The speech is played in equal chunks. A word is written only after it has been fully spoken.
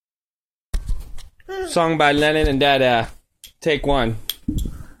Song by Lennon and Dada. Take one.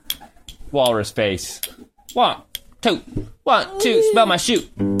 Walrus face. 1, 2. 1, 2. Smell my shoe.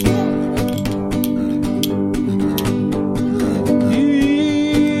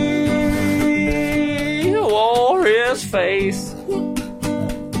 Walrus face.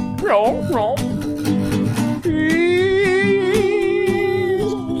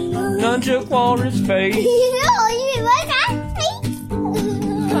 Nunchuck walrus face.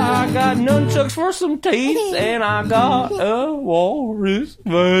 I got nunchucks for some teeth, and I got a walrus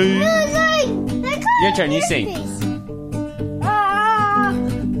face. Your turn, you sing. Alright,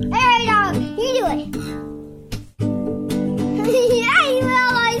 you do it. Yeah, you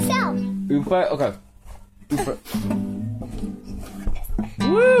will myself. Oofa, okay. Oofa.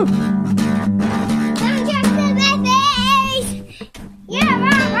 Woo! Don't just do my face. Yeah,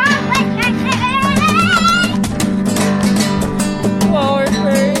 wrong, with my face. Walrus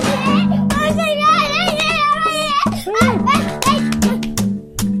face.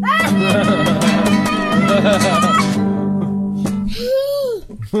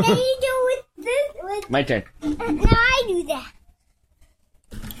 Can you do with this? My turn. Now I do that.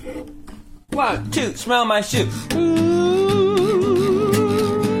 1, 2, smell my shoe. Ooh,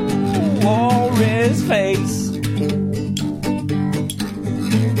 walrus face.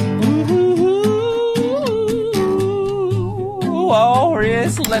 Ooh,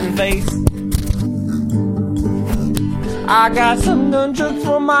 walrus lemon face. I got some nunchucks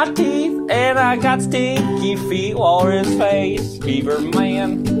for my teeth, and I got stinky feet. Walrus face, beaver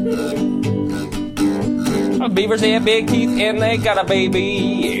man. Beavers, they have big teeth, and they got a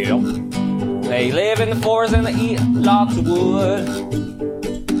baby. Yeah. They live in the forest and they eat lots of wood.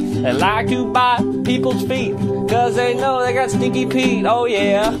 They like to bite people's feet, cause they know they got stinky Pete. Oh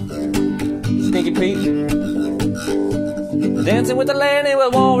yeah, stinky Pete. Dancing with the Lenny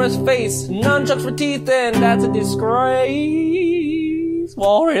with walrus face. Nunchucks for teeth, and that's a disgrace.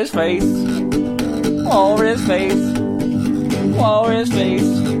 Walrus face. Walrus face. Walrus face.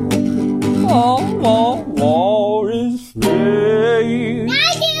 Walrus face.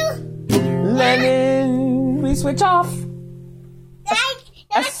 Lennon, we switch off.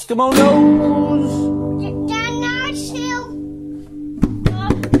 Eskimo nose.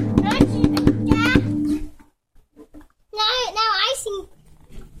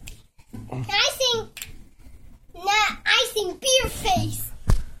 I sing beer face.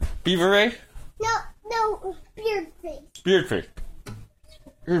 Beaver Ray? No, beard face. Beard face.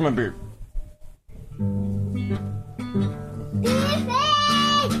 Here's my beard. Beer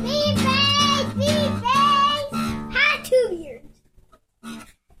face, beer face, beer face. Had 2 beards.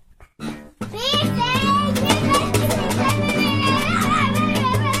 Beer face, beer face.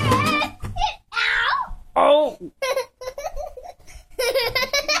 Ow! Oh!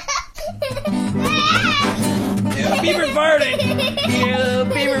 Beaver farted! Ew,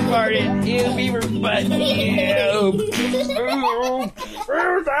 beaver farted! Ew, beaver butt! Ew!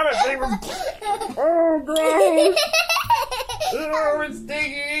 Stop it, beaver! Oh, gross! Oh, it's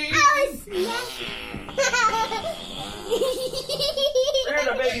stinky! Here's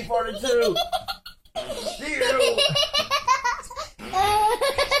a baby farted too! Ew!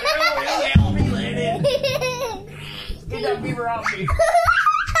 Help me, Lennon! Get that beaver off me!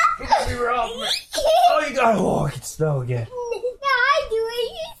 Get that beaver off me! Oh, you got. Oh, I can smell again. Now I do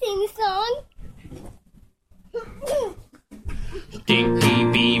it. You sing a song. Stinky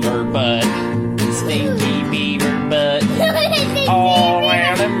beaver butt. Stinky beaver butt. All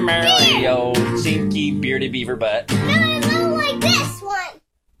around and Mario. Stinky bearded beaver butt. No, I don't like this one.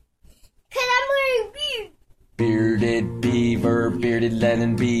 Because I'm wearing beard. Bearded beaver, bearded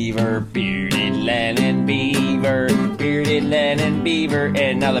Lennon beaver, bearded Lennon beaver, bearded Lennon beaver,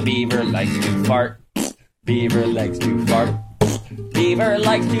 and now the beaver likes to fart. Beaver likes to fart. Beaver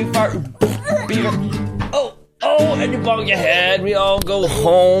likes to fart. Beaver. Oh, and you bump your head. We all go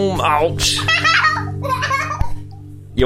home. Ouch.